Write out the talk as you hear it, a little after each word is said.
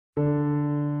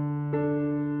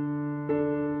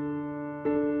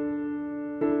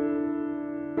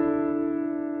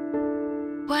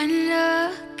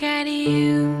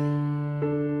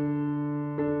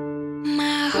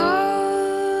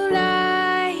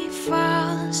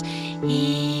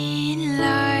in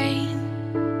line.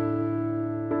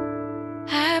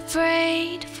 I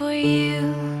prayed for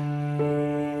you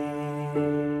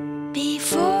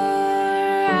before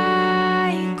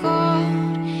I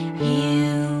called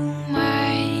you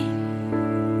mine.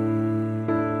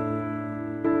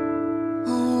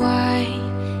 Oh, I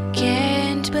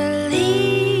can't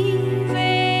believe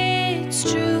it's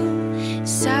true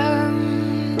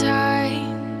sometimes.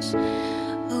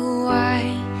 Oh,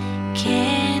 I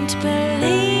can't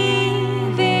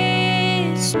believe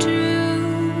it's true.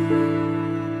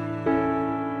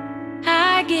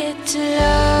 I get to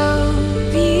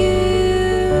love you.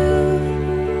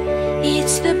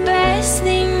 It's the best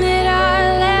thing that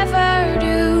I'll ever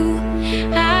do.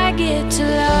 I get to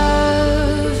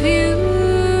love you.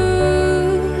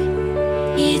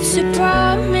 It's a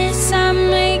promise I'm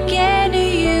making to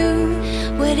you.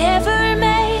 Whatever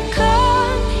may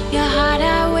come, your heart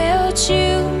I will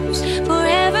choose.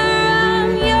 Forever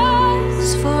I'm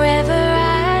yours, forever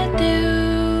I do.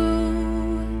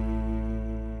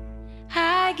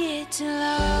 I get to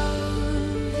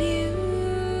love you.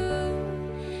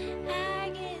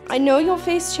 I know you'll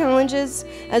face challenges,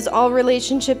 as all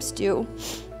relationships do,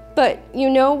 but you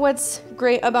know what's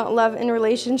great about love and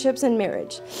relationships and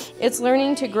marriage? It's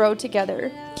learning to grow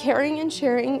together, caring and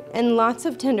sharing, and lots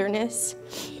of tenderness,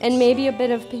 and maybe a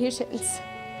bit of patience,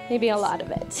 maybe a lot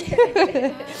of it.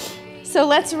 So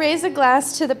let's raise a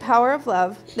glass to the power of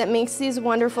love that makes these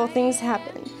wonderful things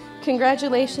happen.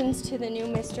 Congratulations to the new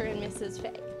Mr. and Mrs.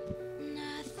 Faye.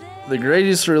 The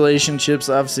greatest relationships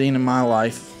I've seen in my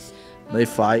life, they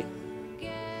fight,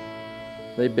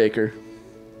 they bicker,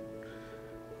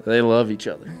 they love each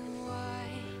other.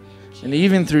 And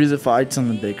even through the fights and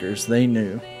the bickers, they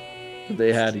knew that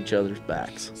they had each other's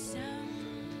backs.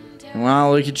 And when I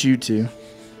look at you two,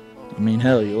 I mean,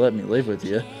 hell, you let me live with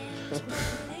you.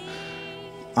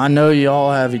 I know you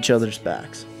all have each other's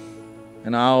backs,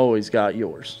 and I always got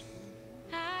yours.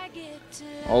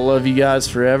 I'll love you guys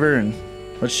forever, and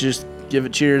let's just give a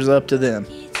cheers up to them.